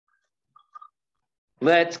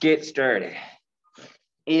Let's get started.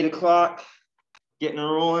 8 o'clock, getting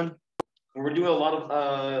rolling. We're doing a lot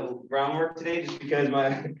of groundwork today just because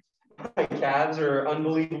my calves are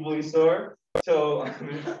unbelievably sore. So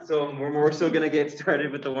we're still gonna get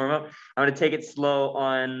started with the warm-up. I'm gonna take it slow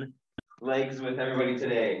on legs with everybody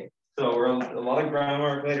today. So we're a lot of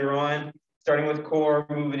groundwork later on, starting with core,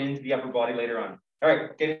 moving into the upper body later on. All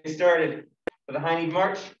right, getting started with a high knee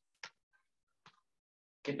march.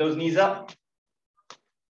 Get those knees up.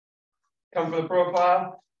 Come for the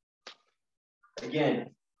profile.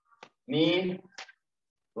 Again, knee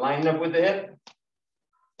lining up with the hip.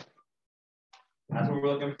 That's what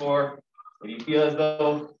we're looking for. If you feel as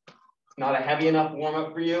though it's not a heavy enough warm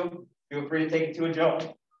up for you, feel free to take it to a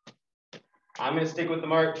jog. I'm going to stick with the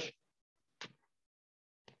march.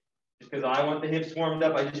 Just because I want the hips warmed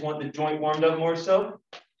up, I just want the joint warmed up more so.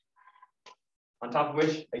 On top of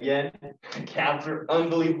which, again, calves are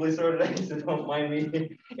unbelievably sore today, so don't mind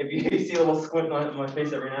me if you see a little squint on my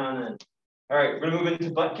face every now and then. All right, we're gonna move into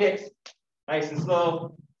butt kicks, nice and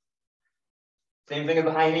slow. Same thing as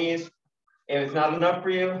the high knees. If it's not enough for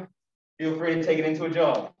you, feel free to take it into a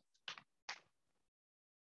jog.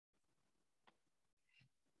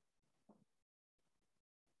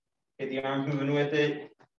 Get the arms moving with it.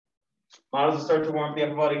 Might as well start to warm up the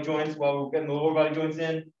upper body joints while we're getting the lower body joints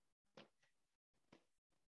in.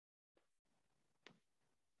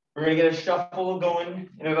 We're gonna get a shuffle going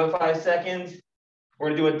in about 5 seconds. We're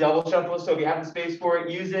gonna do a double shuffle, so if you have the space for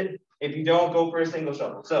it, use it. If you don't, go for a single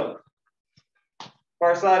shuffle. So,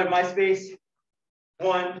 far side of my space,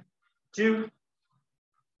 1, 2,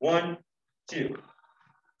 1, 2.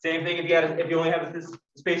 Same thing if you only have this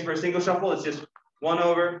space for a single shuffle, it's just 1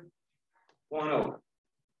 over, 1 over,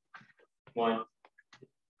 1.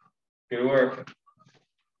 Good work.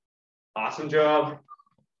 Awesome job.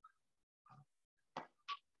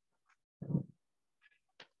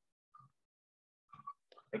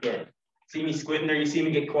 Again, see me squinting or you see me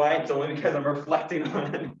get quiet, it's only because I'm reflecting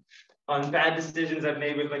on bad decisions I've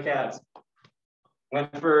made with my calves.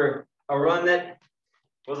 Went for a run that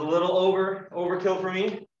was a little overkill for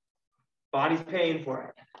me. Body's paying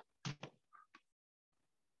for it.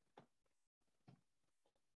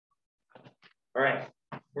 All right,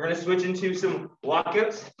 we're gonna switch into some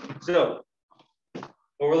walkouts. So what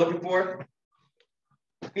we're looking for,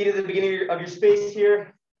 feet at the beginning of your space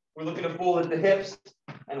here. We're looking to fold at the hips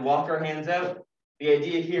and walk our hands out. The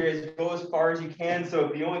idea here is go as far as you can. So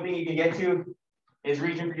if the only thing you can get to is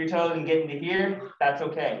reaching for your toes and getting to here, that's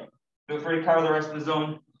okay. Feel free to cover the rest of the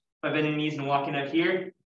zone by bending knees and walking out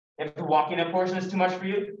here. If the walking out portion is too much for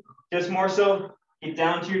you, just more so, get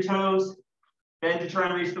down to your toes, bend to try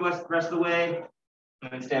and reach the rest of the way,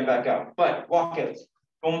 and then stand back up. But walkouts,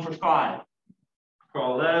 going for 5.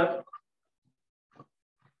 Crawl out,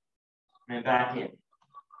 and back in.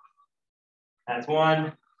 That's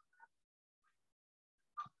 1.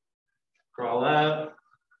 Crawl out.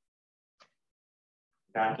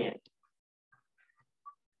 Back in.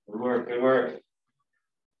 Good work, good work.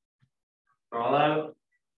 Crawl out.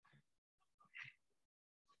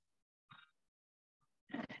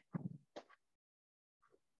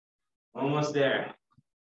 Almost there.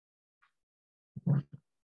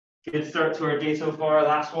 Good start to our day so far.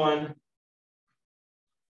 Last one.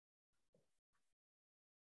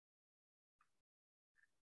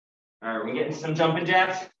 All right, we're getting some jumping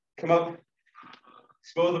jacks. Come up,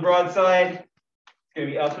 expose the broad side. It's gonna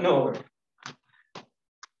be up and over.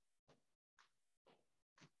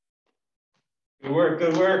 Good work,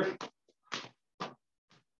 good work.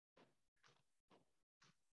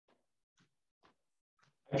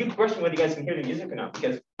 I keep questioning whether you guys can hear the music or not,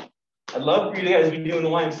 because I'd love for you guys to be doing the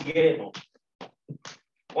YMCA at home.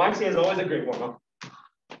 YMCA is always a great warm-up,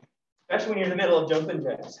 especially when you're in the middle of jumping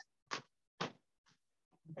jacks.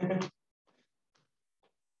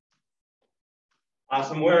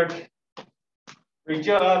 Awesome work. Great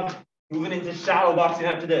job. Moving into shadow boxing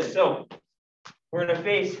after this. So we're gonna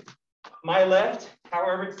face my left,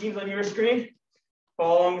 however it seems on your screen.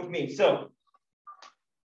 Follow along with me. So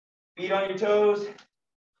feet on your toes,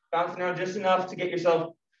 bouncing out just enough to get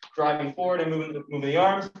yourself driving forward and moving the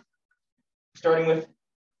arms. Starting with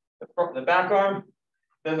the back arm,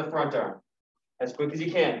 then the front arm. As quick as you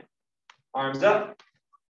can. Arms up.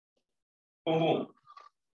 Boom, boom.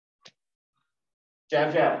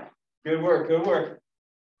 Jab, jab. Good work, good work.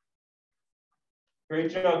 Great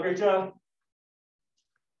job, great job.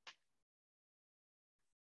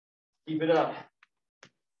 Keep it up.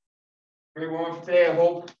 Great warm up for today. I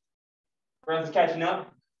hope friends catching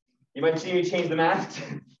up. You might see me change the mask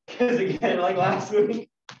because again, like last week,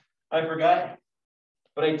 I forgot.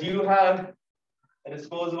 But I do have a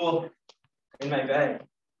disposable in my bag.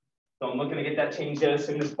 So I'm looking to get that changed out as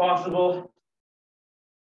soon as possible.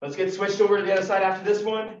 Let's get switched over to the other side after this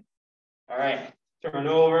one. All right, turn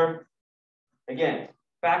over. Again,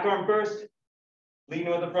 back arm first, leading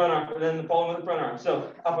with the front arm, and then following with the front arm.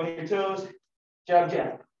 So up on your toes, jab,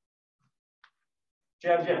 jab.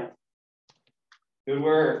 Jab, jab. Good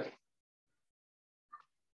work.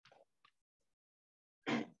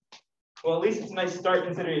 Well, at least it's a nice start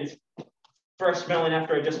considering it's fresh smelling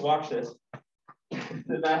after I just washed this.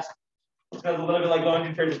 The mask smells a little bit like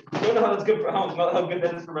laundry detergent. I don't know how that's good for how good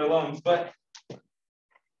that is for my lungs, but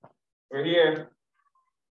we're here.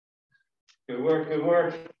 Good work, good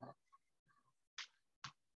work.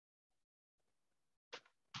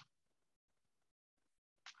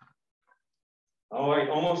 All right,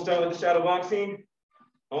 almost done with the shadow boxing.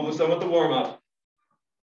 Almost done with the warm-up.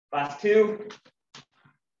 Last two.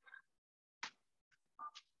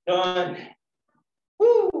 Done.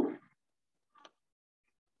 Woo!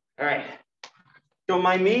 All right. Don't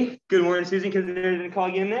mind me. Good morning, Susan, because I didn't call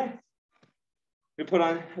you in there. We put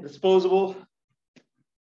on a disposable.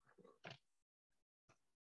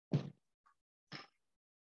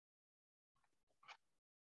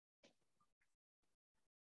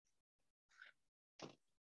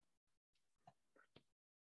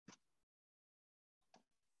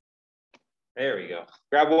 There we go.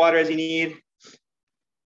 Grab water as you need.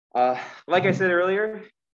 Like I said earlier,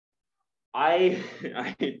 I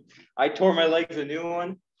tore my legs a new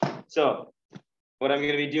one. So what I'm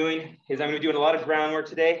going to be doing is I'm going to be doing a lot of groundwork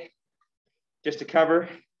today just to cover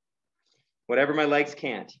whatever my legs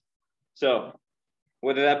can't. So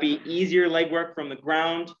whether that be easier leg work from the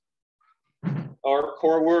ground or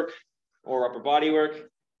core work or upper body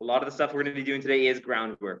work, a lot of the stuff we're going to be doing today is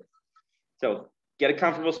groundwork. So get a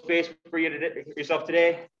comfortable space for yourself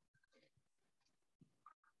today.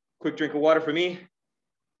 Quick drink of water for me.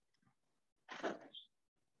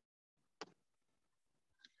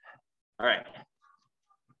 All right.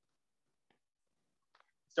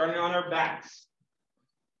 Starting on our backs.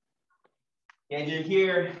 And you're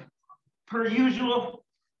here, per usual,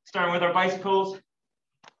 starting with our bicycles.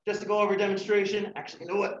 Just to go over a demonstration. Actually,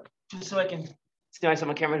 you know what? Just so I can stay nice on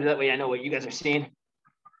my camera, that way I know what you guys are seeing.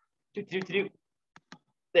 There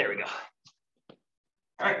we go.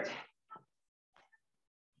 All right.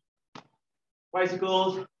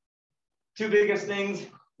 Bicycles, two biggest things,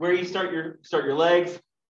 where you start your legs,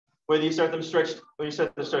 whether you start them stretched, when you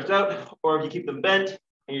start them stretched out, or if you keep them bent and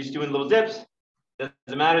you're just doing little dips,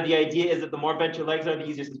 doesn't matter. The idea is that the more bent your legs are, the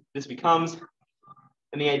easier this becomes.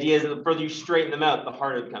 And the idea is that the further you straighten them out, the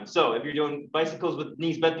harder it becomes. So if you're doing bicycles with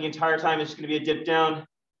knees bent the entire time, it's just gonna be a dip down,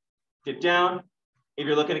 dip down. If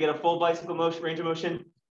you're looking to get a full bicycle motion, range of motion,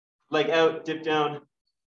 leg out, dip down,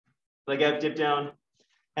 leg out, dip down.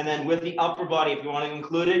 And then with the upper body, if you want to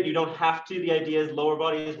include it, you don't have to. The idea is lower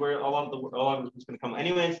body is where a lot of it's going to come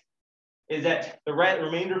anyways, is that the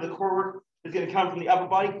remainder of the core work is going to come from the upper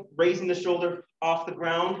body, raising the shoulder off the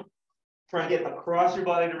ground, trying to get across your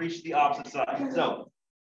body to reach the opposite side. So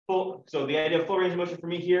the idea of full range of motion for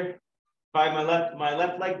me here, if I have my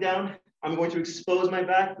left leg down, I'm going to expose my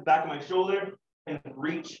back, the back of my shoulder, and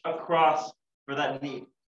reach across for that knee.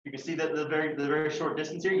 You can see that the very short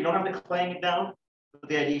distance here. You don't have to clang it down. But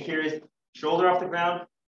the idea here is shoulder off the ground,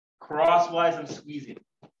 crosswise, I'm squeezing.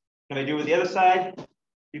 If I do it with the other side,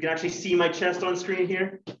 you can actually see my chest on screen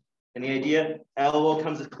here. And the idea, elbow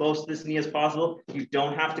comes as close to this knee as possible. You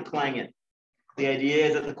don't have to clang it. The idea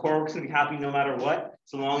is that the core work's gonna be happening no matter what,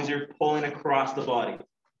 so long as you're pulling across the body.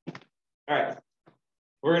 All right,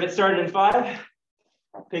 we're gonna get started in 5.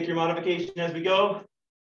 Pick your modification as we go.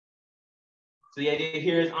 So the idea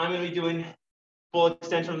here is I'm gonna be doing full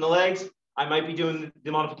extension from the legs. I might be doing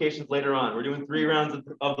the modifications later on. We're doing 3 rounds of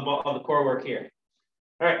the core work here.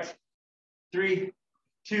 All right, 3,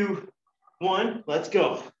 2, 1, let's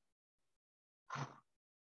go.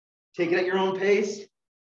 Take it at your own pace.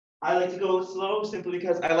 I like to go slow simply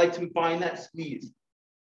because I like to find that squeeze.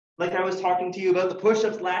 Like I was talking to you about the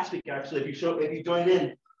push-ups last week, actually, if you joined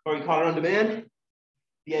in or you caught it on demand,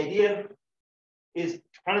 the idea is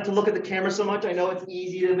trying to look at the camera so much. I know it's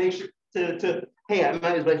easy to make sure to hey,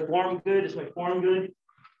 is my form good? Is my form good?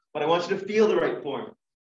 But I want you to feel the right form.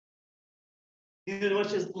 These are as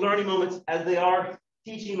much as learning moments as they are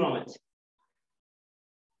teaching moments.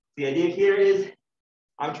 The idea here is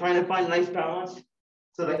I'm trying to find a nice balance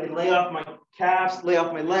so that I can lay off my calves, lay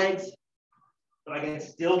off my legs, but I can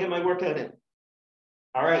still get my workout in.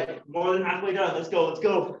 All right, more than halfway done. Let's go, let's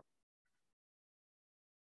go.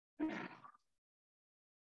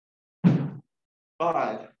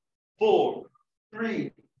 5, 4,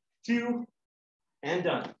 3, 2, and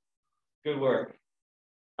done. Good work.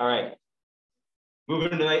 All right.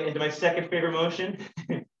 Moving into my second favorite motion.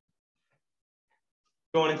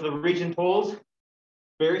 Going into the reach and pulls.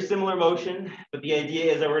 Very similar motion, but the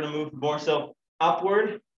idea is that we're going to move more so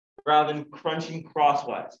upward rather than crunching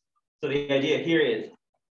crosswise. So the idea here is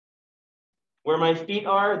where my feet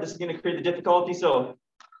are, this is going to create the difficulty. So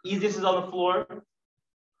easiest is on the floor,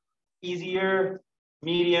 easier,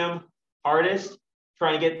 medium, hardest.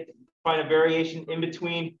 Trying to find a variation in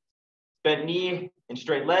between bent knee and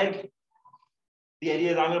straight leg. The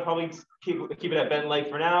idea is I'm going to probably keep it at bent leg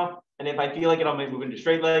for now. And if I feel like it, I might move into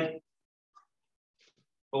straight leg.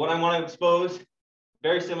 But what I want to expose,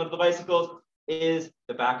 very similar to the bicycles, is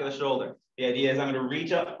the back of the shoulder. The idea is I'm going to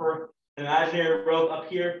reach up for an imaginary rope up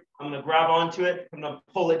here. I'm going to grab onto it. I'm going to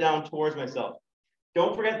pull it down towards myself.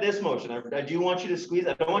 Don't forget this motion. I do want you to squeeze.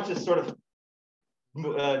 I don't want you to sort of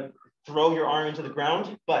throw your arm into the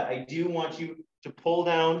ground, but I do want you to pull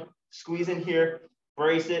down, squeeze in here,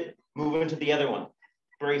 brace it, move into the other one.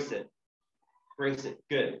 Brace it. Brace it.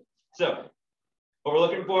 Good. So what we're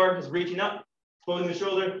looking for is reaching up, exposing the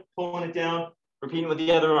shoulder, pulling it down, repeating with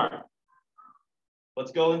the other arm.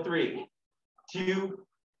 Let's go in 3, 2,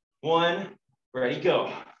 1. Ready,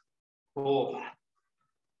 go. Pull,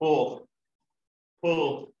 pull,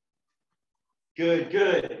 pull. Good,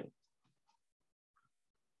 good.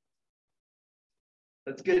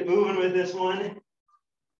 Let's get moving with this one.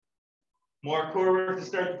 More core work to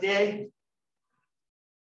start the day.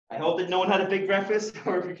 I hope that no one had a big breakfast,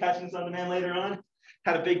 or if you're catching this on demand later on,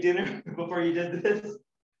 had a big dinner before you did this.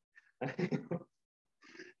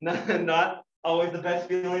 Not always the best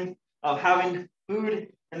feeling of having food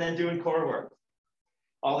and then doing core work.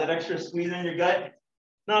 All that extra squeeze in your gut,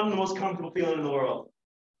 not the most comfortable feeling in the world.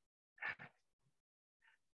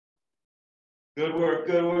 Good work,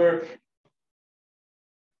 good work.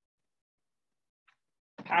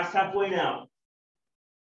 Past halfway now.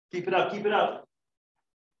 Keep it up, keep it up.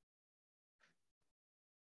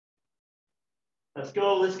 Let's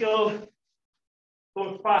go, let's go.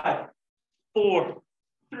 Going 5, 4,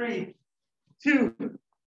 3, 2,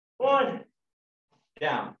 1.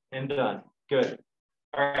 Down and done. Good.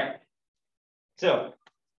 All right. So,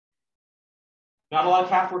 not a lot of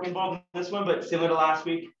calf work involved in this one, but similar to last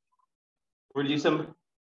week, we're gonna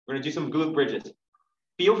do some glute bridges.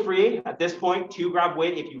 Feel free at this point to grab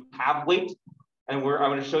weight if you have weight, and I'm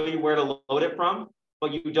going to show you where to load it from,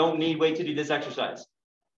 but you don't need weight to do this exercise.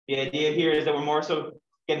 The idea here is that we're more so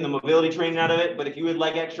getting the mobility training out of it, but if you would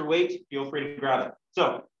like extra weight, feel free to grab it.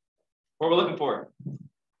 So what we're looking for,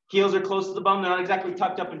 heels are close to the bum. They're not exactly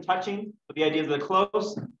tucked up and touching, but the idea is they're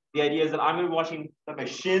close. The idea is that I'm going to be watching that my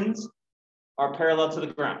shins are parallel to the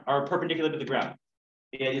ground, are perpendicular to the ground.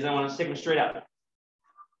 The idea is I want to stick them straight out.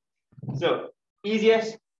 So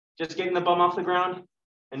easiest, just getting the bum off the ground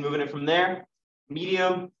and moving it from there.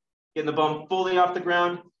 Medium, getting the bum fully off the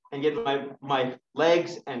ground and getting my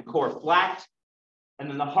legs and core flat. And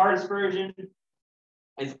then the hardest version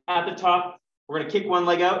is at the top. We're going to kick one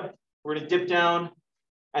leg out. We're going to dip down.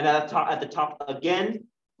 And at the top again,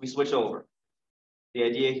 we switch over. The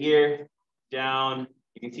idea here, down.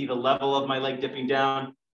 You can see the level of my leg dipping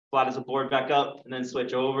down, flat as a board back up, and then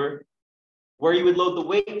switch over. Where you would load the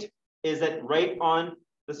weight is that right on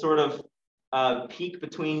the sort of peak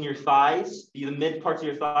between your thighs, the mid parts of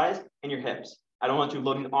your thighs and your hips. I don't want you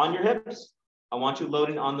loading on your hips. I want you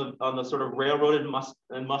loading on the sort of railroaded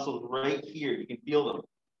muscles right here. You can feel them.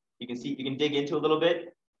 You can see, you can dig into a little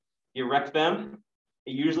bit. Your rec fem,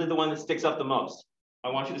 usually the one that sticks up the most. I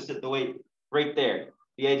want you to sit the weight right there.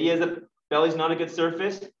 The idea is that belly's not a good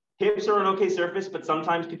surface. Hips are an okay surface, but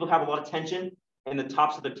sometimes people have a lot of tension in the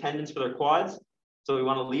tops of their tendons for their quads. So we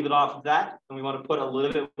want to leave it off of that, and we want to put a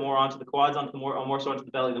little bit more onto the quads, more so onto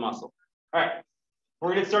the belly of the muscle. All right, we're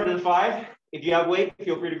going to get started in 5. If you have weight,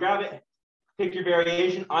 feel free to grab it. Pick your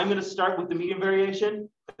variation. I'm going to start with the medium variation,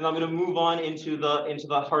 and I'm going to move on into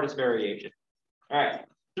the hardest variation. All right,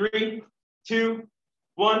 3, 2,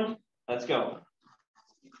 1. Let's go.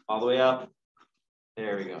 All the way up.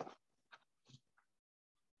 There we go.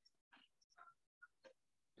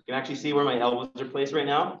 You can actually see where my elbows are placed right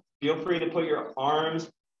now. Feel free to put your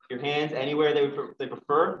arms, your hands anywhere they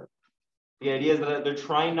prefer. The idea is that they're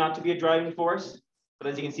trying not to be a driving force, but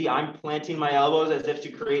as you can see, I'm planting my elbows as if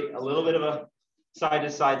to create a little bit of a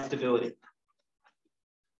side-to-side stability.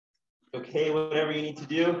 Okay, whatever you need to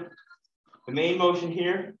do. The main motion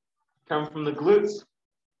here comes from the glutes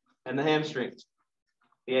and the hamstrings.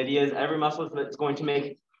 The idea is every muscle that's going to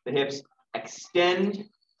make the hips extend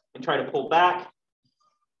and try to pull back.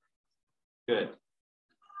 Good.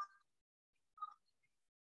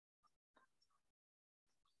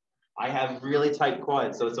 I have really tight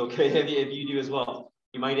quads, so it's okay if you do as well.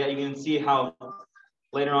 You can see how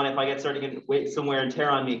Later on, if I get starting to get weight somewhere and tear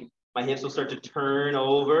on me, my hips will start to turn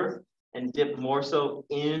over and dip more so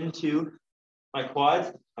into my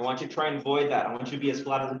quads. I want you to try and avoid that. I want you to be as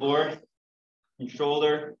flat as the floor, from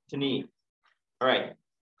shoulder to knee. All right,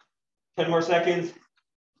 10 more seconds.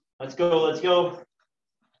 Let's go, let's go.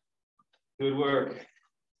 Good work.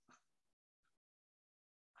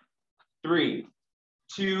 3,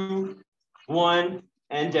 2, 1,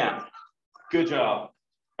 and down. Good job.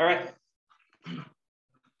 All right.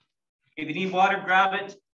 If you need water, grab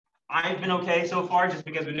it. I've been okay so far just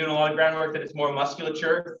because we're doing a lot of groundwork that it's more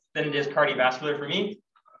musculature than it is cardiovascular for me.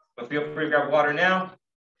 But feel free to grab water now.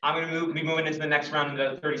 I'm going to be moving into the next round in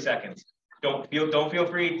about 30 seconds. Feel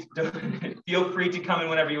free to come in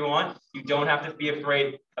whenever you want. You don't have to be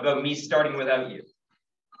afraid about me starting without you.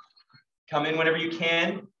 Come in whenever you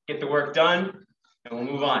can, get the work done, and we'll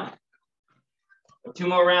move on. So 2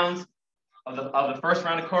 more rounds of the first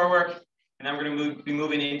round of core work, and then we're going to be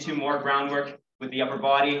moving into more groundwork with the upper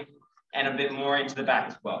body and a bit more into the back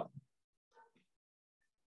as well.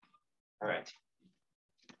 All right.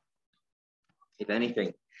 If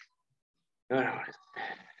anything, well,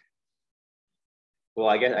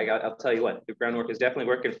 I'll tell you what, the groundwork is definitely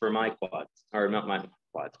working for my quads, or not my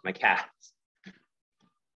quads, my calves.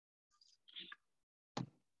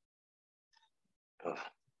 Ugh.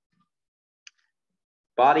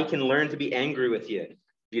 Body can learn to be angry with you. If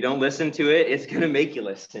you don't listen to it, it's gonna make you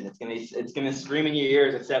listen. It's gonna scream in your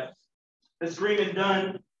ears, except the screaming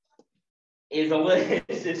done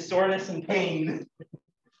is soreness and pain.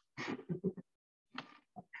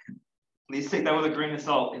 Please take that with a grain of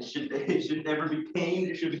salt. It should never be pain.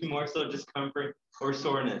 It should be more so discomfort or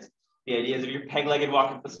soreness. The idea is if you're peg-legged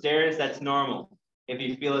walking up the stairs, that's normal. If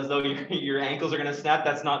you feel as though your ankles are gonna snap,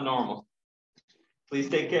 that's not normal. Please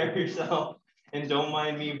take care of yourself and don't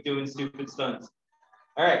mind me doing stupid stunts.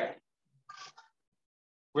 All right.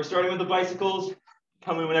 We're starting with the bicycles.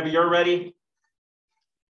 Come in whenever you're ready.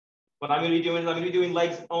 What I'm gonna be doing is I'm gonna be doing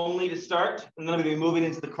legs only to start, and then I'm gonna be moving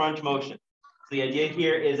into the crunch motion. So the idea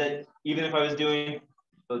here is that even if I was doing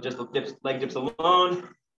just leg dips alone,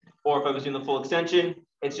 or if I was doing the full extension,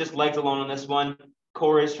 it's just legs alone on this one.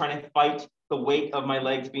 Core is trying to fight the weight of my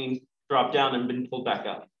legs being dropped down and been pulled back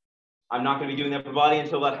up. I'm not going to be doing the upper body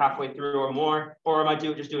until about halfway through or more, or I might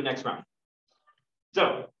just do it next round.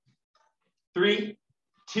 So 3,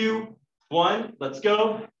 2, 1, let's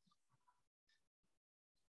go.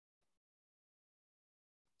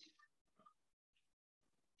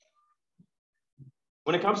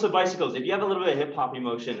 When it comes to bicycles, if you have a little bit of hip hopping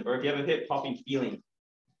motion, or if you have a hip hopping feeling,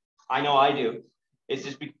 I know I do. It's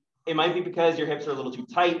just, it might be because your hips are a little too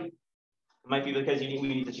tight. It might be because we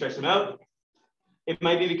need to stretch them out. It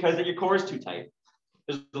might be because that your core is too tight.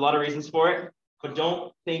 There's a lot of reasons for it, but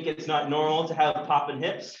don't think it's not normal to have popping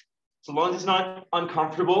hips. So long as it's not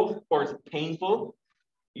uncomfortable or it's painful,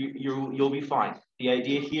 you'll be fine. The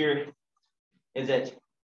idea here is that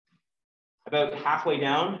about halfway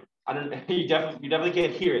down, you definitely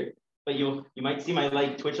can't hear it, but you might see my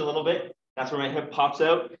leg twitch a little bit. That's where my hip pops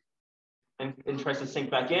out and tries to sink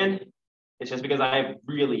back in. It's just because I have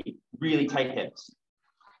really, really tight hips.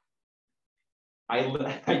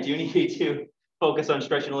 I do need to focus on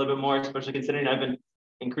stretching a little bit more, especially considering I've been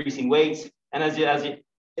increasing weights. And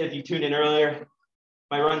if you tuned in earlier,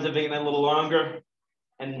 my runs have been a little longer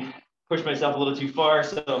and pushed myself a little too far.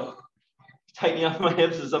 So tightening up my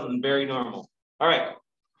hips is something very normal. All right,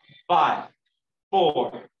 5,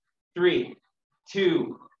 4, 3,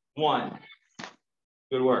 2, 1.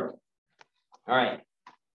 Good work. All right.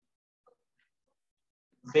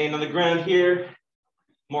 Staying on the ground here,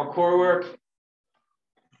 more core work.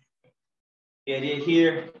 The idea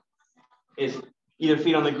here is either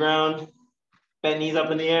feet on the ground, bend knees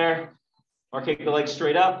up in the air, or kick the legs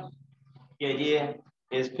straight up. The idea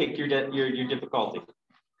is pick your difficulty.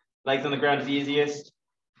 Legs on the ground is easiest,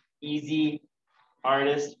 easy,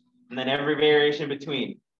 hardest, and then every variation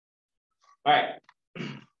between. All right.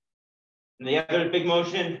 And the other big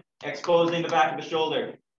motion, exposing the back of the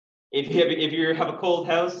shoulder. If you have a cold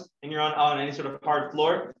house and you're on any sort of hard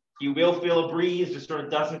floor, you will feel a breeze just sort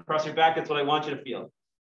of dusting across your back. That's what I want you to feel.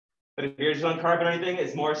 But if you're just on carpet or anything,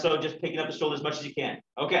 it's more so just picking up the shoulder as much as you can.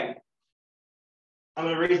 Okay. I'm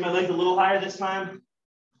going to raise my legs a little higher this time.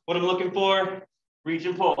 What I'm looking for, reach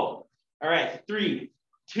and pull. All right, 3,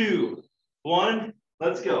 2, 1,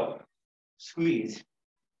 let's go. Squeeze,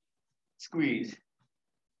 squeeze,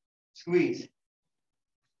 squeeze.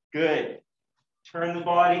 Good. Turn the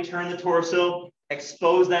body, turn the torso,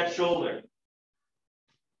 expose that shoulder.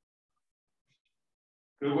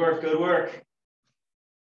 Good work, good work.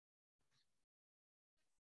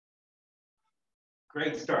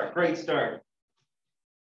 Great start, great start.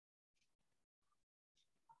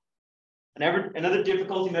 Another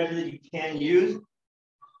difficulty measure that you can use,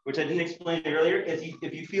 which I didn't explain earlier, is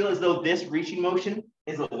if you feel as though this reaching motion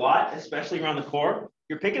is a lot, especially around the core,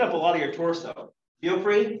 you're picking up a lot of your torso. Feel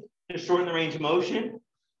free to shorten the range of motion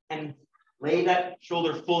and lay that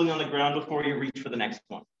shoulder fully on the ground before you reach for the next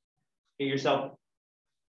one. Get yourself,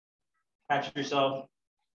 catch yourself,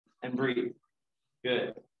 and breathe.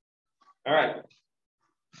 Good. All right.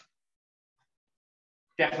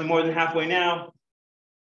 Definitely more than halfway now.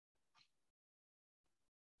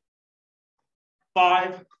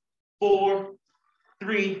 5, 4,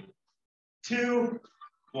 3, 2,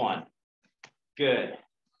 1. Good.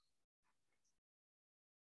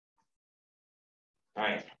 All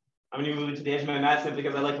right. I'm going to move to the edge of my mat simply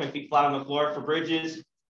because I like my feet flat on the floor for bridges.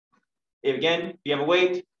 If you have a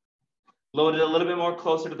weight, load it a little bit more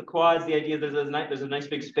closer to the quads. The idea is there's a nice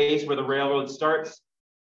big space where the railroad starts.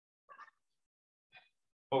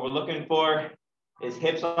 What we're looking for is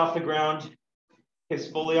hips off the ground, hips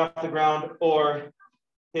fully off the ground, or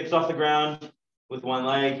hips off the ground with one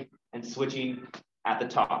leg and switching at the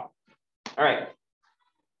top. All right.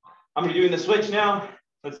 I'm going to be doing the switch now.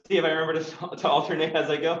 Let's see if I remember to alternate as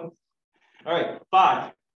I go. All right.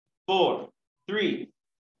 5, 4, 3,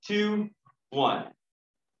 2, 1.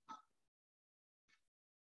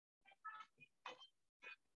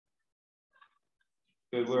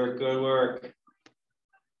 Good work, good work.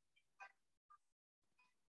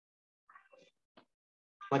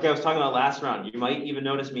 Like I was talking about last round, you might even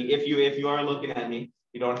notice me if you are looking at me.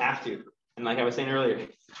 You don't have to. And like I was saying earlier,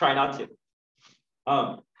 try not to.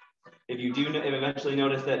 If you do eventually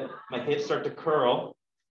notice that my hips start to curl,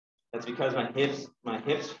 that's because my hips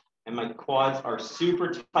and my quads are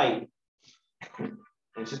super tight. And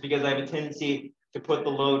it's just because I have a tendency to put the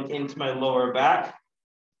load into my lower back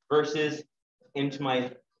versus into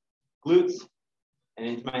my glutes and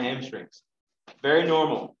into my hamstrings. Very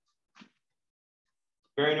normal.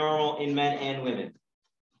 Very normal in men and women.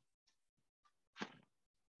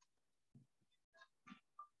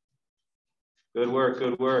 Good work,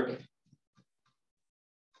 good work.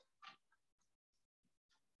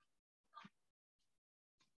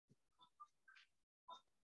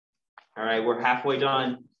 All right, we're halfway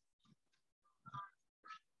done.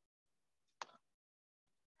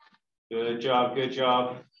 Good job, good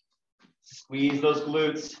job. Squeeze those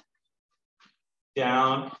glutes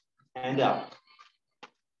down and up.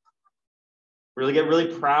 Really get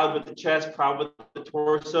really proud with the chest, proud with the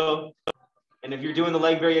torso. And if you're doing the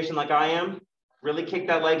leg variation like I am, really kick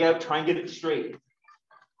that leg out, try and get it straight.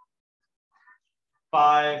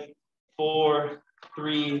 5, 4,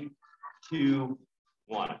 3, 2,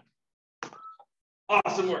 1.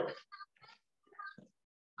 Awesome work.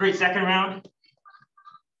 Great second round.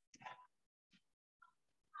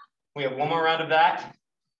 We have one more round of that.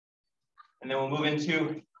 And then we'll move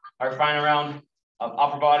into our final round of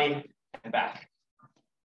upper body and back.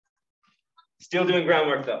 Still doing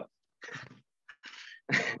groundwork though.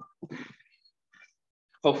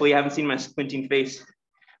 Hopefully you haven't seen my squinting face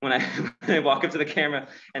when I walk up to the camera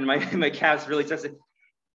and my calves really starts to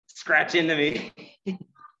scratch into me.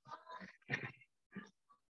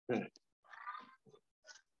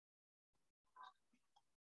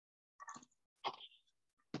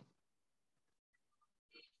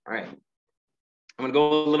 All right, I'm gonna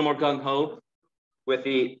go a little more gung-ho with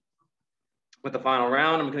the final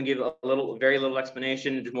round. I'm gonna give very little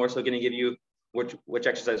explanation, just more so gonna give you which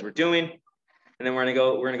exercise we're doing, and then we're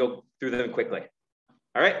gonna go through them quickly.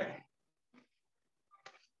 All right.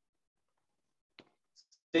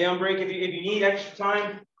 Stay on break if you need extra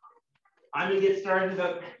time. I'm gonna get started in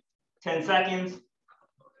about 10 seconds,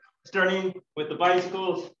 starting with the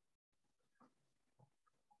bicycles.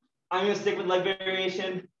 I'm gonna stick with leg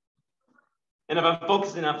variation. And if I'm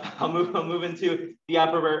focused enough, I'll move into the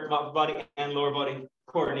upper body and lower body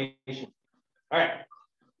coordination. All right.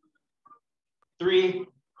 3,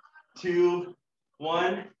 2,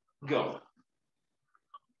 1, go.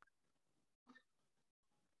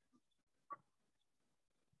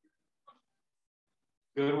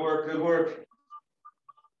 Good work, good work.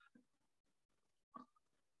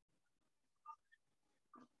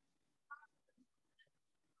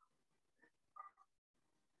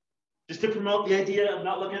 Just to promote the idea of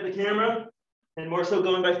not looking at the camera and more so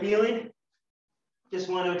going by feeling, just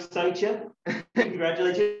want to excite you.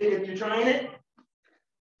 Congratulate you if you're trying it.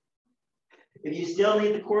 If you still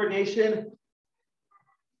need the coordination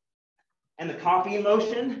and the copying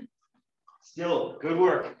motion, still good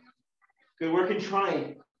work. Good work in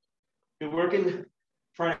trying. Good work in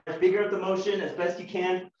trying to figure out the motion as best you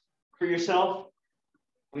can for yourself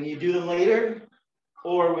when you do them later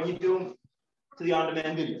or when you do them to the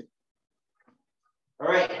on-demand video. All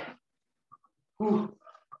right, Whew.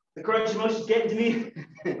 The crunch motion's getting to me.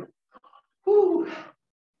 Whew.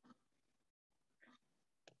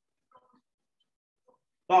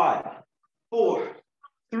 5, 4,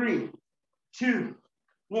 3, 2,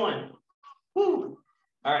 1. Woo.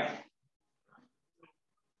 All right.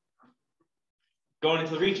 Going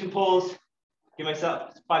into the reach and pulls. Give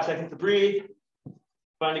myself 5 seconds to breathe.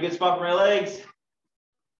 Find a good spot for my legs.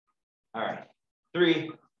 All right. 3,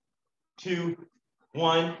 2,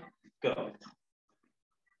 1, go.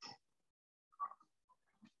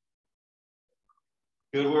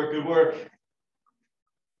 Good work, good work.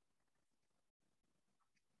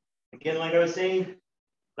 Again, like I was saying,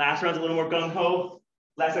 last round's a little more gung-ho,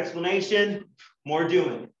 less explanation, more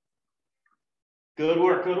doing. Good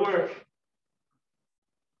work, good work.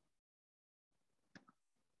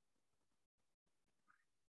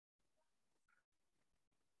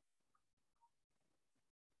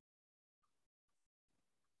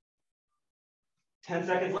 Ten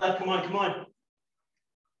seconds left, come on, come on.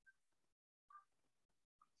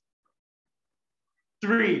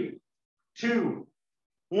 3, 2,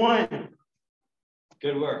 1.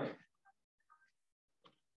 Good work.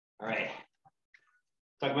 All right.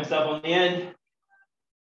 Tuck myself on the end.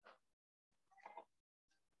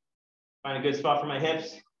 Find a good spot for my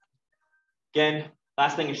hips. Again,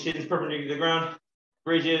 last thing is shins perpendicular to the ground.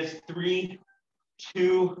 Bridges, 3,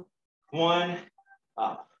 2, 1,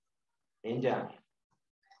 up and down.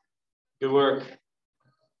 Good work.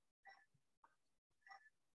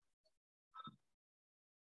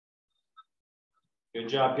 Good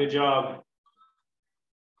job, good job.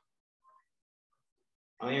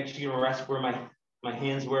 I'm actually gonna rest where my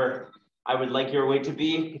hands where I would like your weight to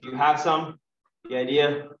be. If you have some, the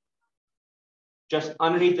idea, just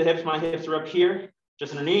underneath the hips, my hips are up here,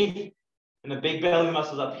 just underneath, and the big belly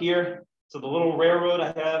muscles up here. So the little railroad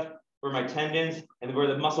I have where my tendons and where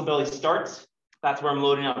the muscle belly starts, that's where I'm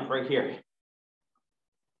loading up right here.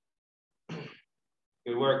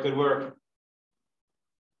 Good work, good work.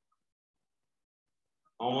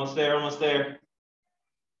 Almost there, almost there.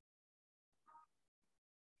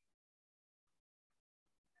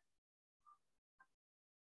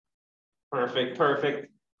 Perfect,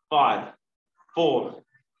 perfect. 5, 4,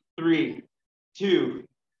 3, 2,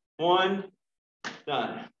 1,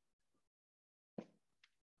 done.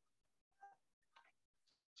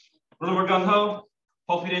 A little more gung-ho.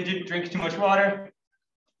 Hopefully you didn't drink too much water.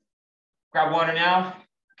 Grab water now.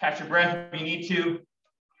 Catch your breath if you need to.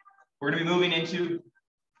 We're gonna be moving into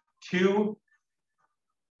two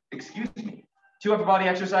upper body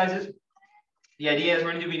exercises. The idea is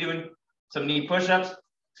we're gonna be doing some knee push-ups.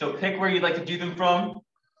 So pick where you'd like to do them from,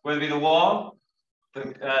 whether it be the wall,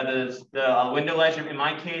 the window ledge, in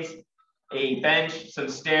my case, a bench, some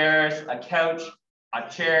stairs, a couch, a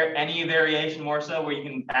chair, any variation more so where you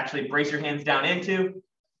can actually brace your hands down into,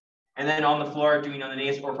 and then on the floor doing on the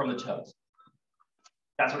knees or from the toes.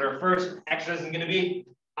 That's what our first exercise is gonna be.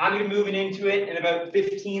 I'm gonna be moving into it in about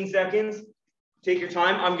 15 seconds. Take your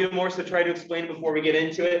time. I'm gonna more so try to explain before we get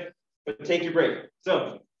into it, but take your break.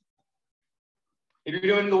 So if you're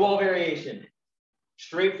doing the wall variation,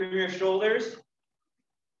 straight from your shoulders,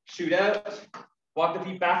 shoot out, walk the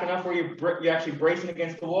feet back enough where you're actually bracing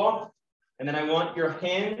against the wall. And then I want your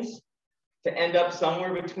hands to end up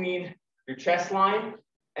somewhere between your chest line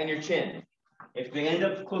and your chin. If they end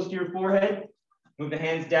up close to your forehead, move the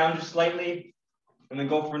hands down just slightly and then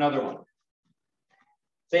go for another one.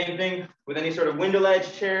 Same thing with any sort of window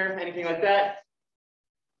ledge, chair, anything like that.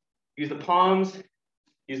 Use the palms,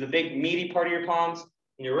 use the big meaty part of your palms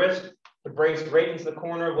and your wrist to brace right into the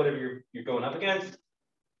corner of whatever you're going up against.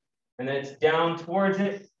 And then it's down towards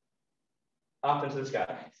it, up into the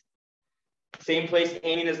sky. Same place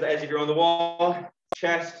aiming as if you're on the wall,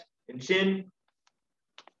 chest and chin.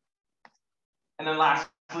 And then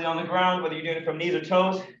lastly on the ground, whether you're doing it from knees or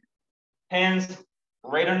toes, hands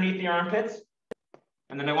right underneath the armpits.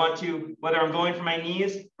 And then I want to, whether I'm going for my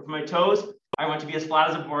knees or for my toes, I want to be as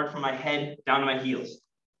flat as a board from my head down to my heels.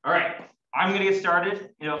 All right, I'm gonna get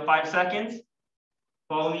started in about 5 seconds.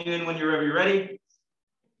 Follow me in whenever you're ready.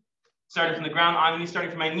 Starting from the ground, I'm gonna be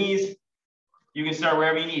starting from my knees. You can start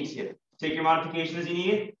wherever you need to. Take your modification as you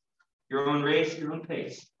need. Your own race, your own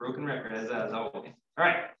pace. Broken record as always. All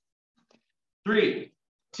right, 3,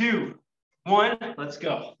 2, 1, let's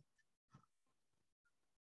go.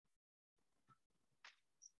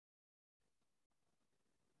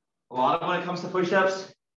 A lot of when it comes to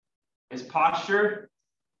push-ups is posture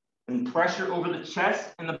and pressure over the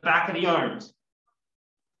chest and the back of the arms.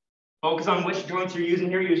 Focus on which joints you're using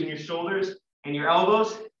here, using your shoulders and your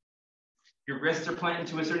elbows. Your wrists are planted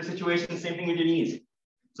to a certain situation, same thing with your knees.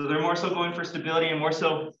 So they're more so going for stability and more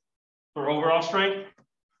so for overall strength,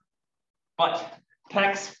 but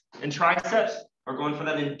pecs and triceps are going for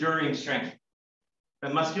that enduring strength,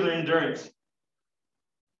 that muscular endurance.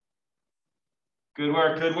 Good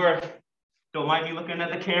work, good work. Don't mind me looking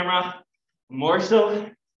at the camera. More so,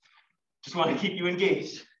 just want to keep you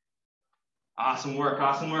engaged. Awesome work,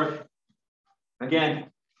 awesome work.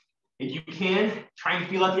 Again, if you can, try and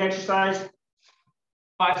feel out the exercise.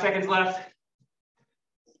 5 seconds left.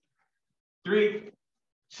 3,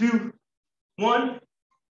 2, 1,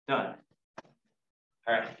 done.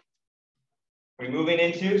 All right. We're moving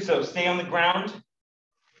into, so stay on the ground.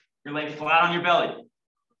 Your leg flat on your belly.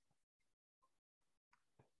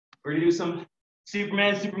 We're gonna do some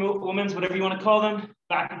Superman, Superwoman's, whatever you want to call them,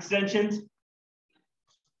 back extensions.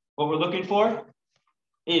 What we're looking for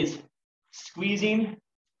is squeezing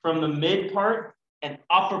from the mid part and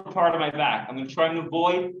upper part of my back. I'm going to try and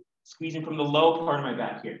avoid squeezing from the low part of my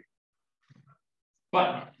back here.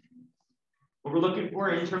 But what we're looking for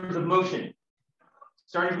in terms of motion,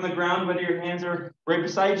 starting from the ground, whether your hands are right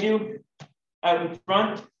beside you, out in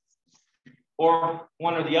front, or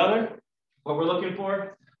one or the other, what we're looking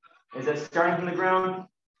for is that starting from the ground,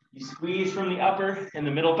 you squeeze from the upper and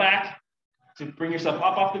the middle back to bring yourself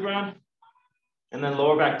up off the ground, and then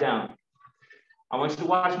lower back down. I want you to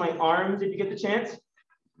watch my arms if you get the chance.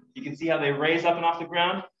 You can see how they raise up and off the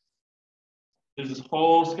ground. There's this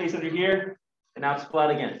whole space under here, and now it's flat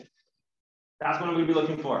again. That's what I'm going to be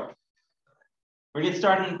looking for. We're going to get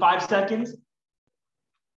started in 5 seconds.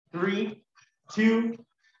 3, 2,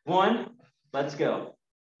 1, let's go.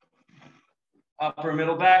 Upper,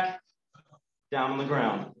 middle, back, down on the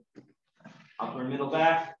ground. Upper, middle,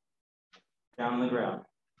 back, down on the ground.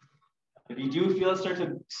 If you do feel it start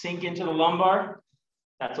to sink into the lumbar,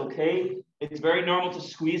 that's okay. It's very normal to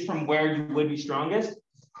squeeze from where you would be strongest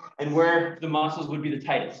and where the muscles would be the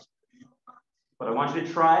tightest. But I want you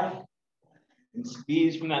to try and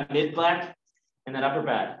squeeze from that mid back and that upper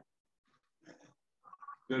back.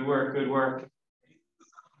 Good work, good work.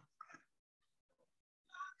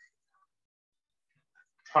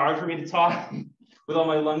 It's hard for me to talk with all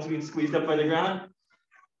my lungs being squeezed up by the ground.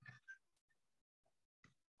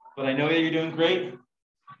 But I know that you're doing great.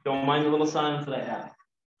 Don't mind the little silence that I have.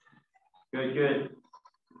 Good, good.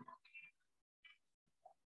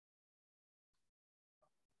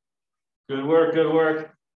 Good work, good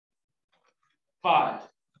work. 5,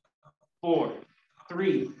 4,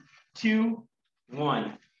 3, 2,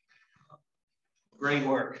 1. Great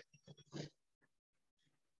work.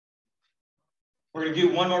 We're gonna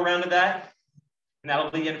do one more round of that, and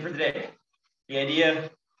that'll be the end for today. The idea,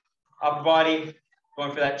 upper body,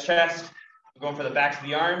 going for that chest, going for the backs of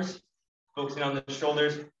the arms, focusing on the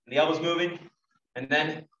shoulders and the elbows moving, and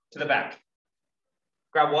then to the back.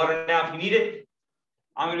 Grab water now if you need it.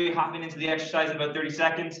 I'm gonna be hopping into the exercise in about 30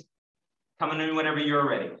 seconds. Coming in whenever you're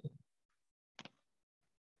ready.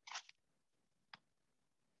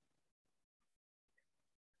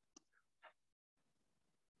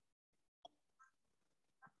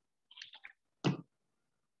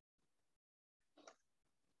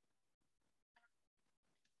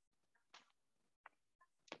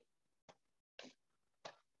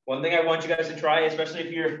 One thing I want you guys to try, especially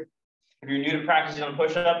if you're new to practicing on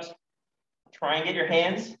push-ups, try and get your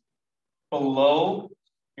hands below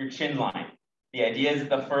your chin line. The idea is that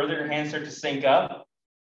the further your hands start to sink up,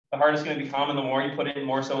 the harder it's going to become, and the more you put it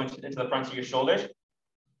more so into the fronts of your shoulders.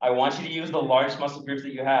 I want you to use the largest muscle groups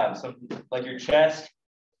that you have, so like your chest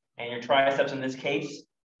and your triceps in this case,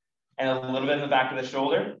 and a little bit in the back of the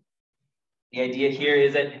shoulder. The idea here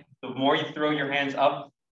is that the more you throw your hands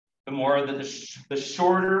up, the more the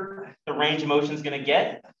shorter the range of motion is going to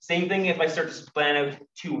get. Same thing if I start to span out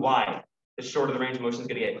too wide, the shorter the range of motion is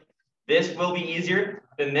going to get. This will be easier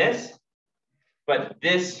than this, but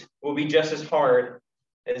this will be just as hard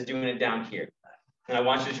as doing it down here. And I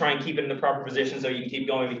want you to try and keep it in the proper position so you can keep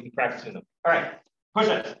going and keep practicing them. All right,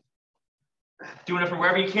 push-ups. Doing it from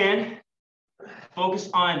wherever you can.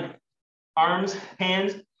 Focus on arms,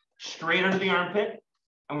 hands, straight under the armpit.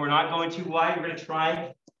 And we're not going too wide. We're going to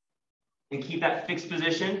try and keep that fixed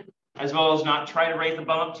position, as well as not try to raise the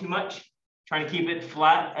bum up too much. Trying to keep it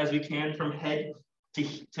flat as we can from head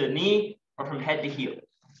to knee or from head to heel.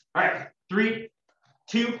 All right, 3,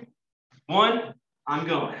 2, 1, I'm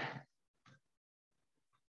going.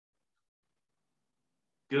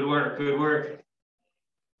 Good work, good work.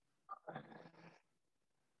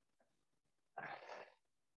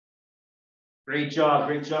 Great job,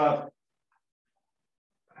 great job.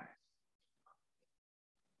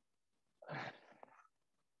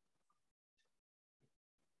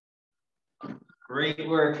 Great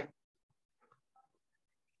work.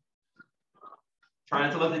 Try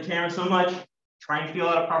not to lift the camera so much. Try and feel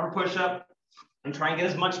out a proper push-up and try and get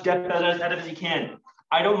as much depth out of it as you can.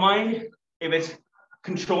 I don't mind if it's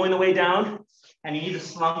controlling the way down and you need to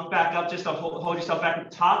slump back up just to hold yourself back at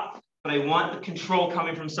the top, but I want the control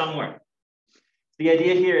coming from somewhere. The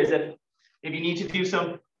idea here is that if you need to do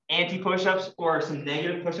some anti-push-ups or some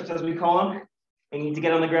negative push-ups as we call them, and you need to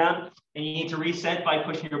get on the ground and you need to reset by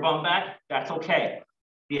pushing your bum back, that's okay.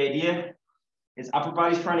 The idea is upper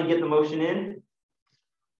body's trying to get the motion in.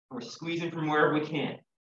 We're squeezing from wherever we can.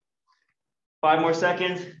 5 more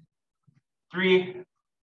seconds. 3,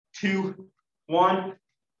 2, 1.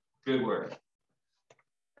 Good work.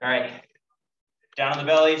 All right. Down on the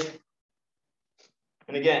bellies.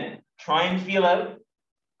 And again, try and feel out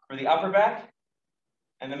for the upper back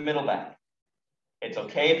and the middle back. It's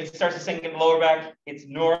okay if it starts to sink in the lower back. It's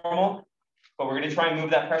normal, but we're going to try and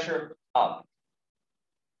move that pressure up.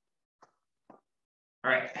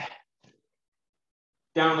 All right.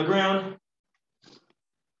 Down on the ground.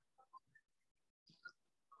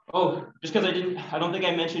 Oh, just because I don't think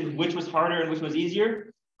I mentioned which was harder and which was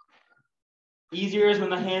easier. Easier is when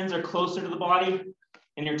the hands are closer to the body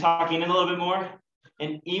and you're tucking in a little bit more.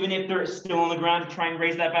 And even if they're still on the ground, to try and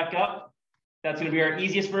raise that back up. That's going to be our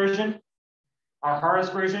easiest version. Our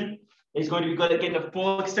hardest version is going to be good at getting a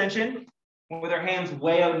full extension with our hands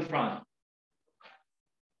way out in front.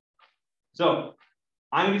 So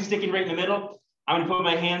I'm going to be sticking right in the middle. I'm going to put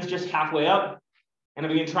my hands just halfway up, and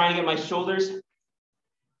I'm going to try and get my shoulders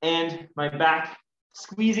and my back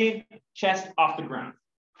squeezing, chest off the ground.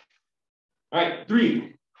 All right,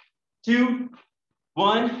 3, 2,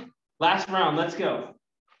 1. Last round, let's go.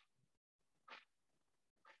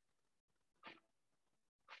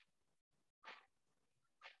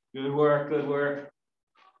 Good work, good work.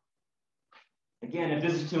 Again, if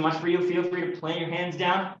this is too much for you, feel free to plant your hands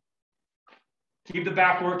down. Keep the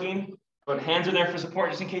back working, but hands are there for support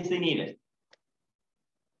just in case they need it.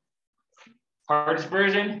 Hardest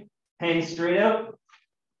version, hands straight out.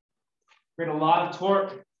 Bring a lot of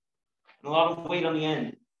torque and a lot of weight on the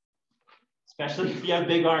end, especially if you have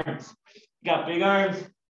big arms. You got big arms,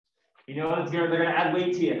 you know they're gonna add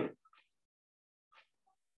weight to you.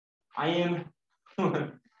 I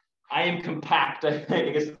am compact, I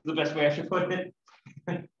guess is the best way I should put it.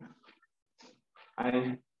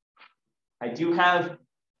 I do have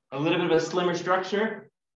a little bit of a slimmer structure,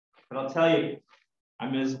 but I'll tell you,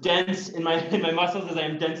 I'm as dense in my muscles as I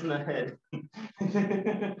am dense in the head.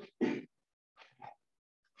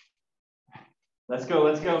 Let's go,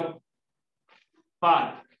 let's go.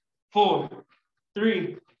 5, 4,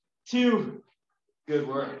 3, 2. Good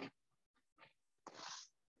work.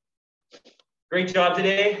 Great job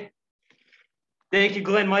today. Thank you,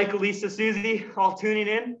 Glenn, Michael, Lisa, Susie, all tuning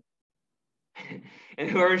in. And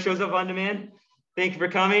whoever shows up on demand, thank you for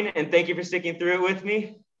coming and thank you for sticking through it with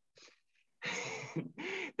me.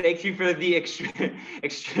 Thank you for the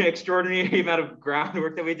extraordinary amount of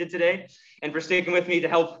groundwork that we did today and for sticking with me to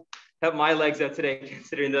help my legs out today,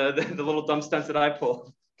 considering the little dumb stunts that I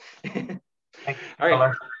pull. All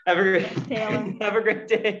right, have a great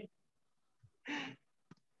day.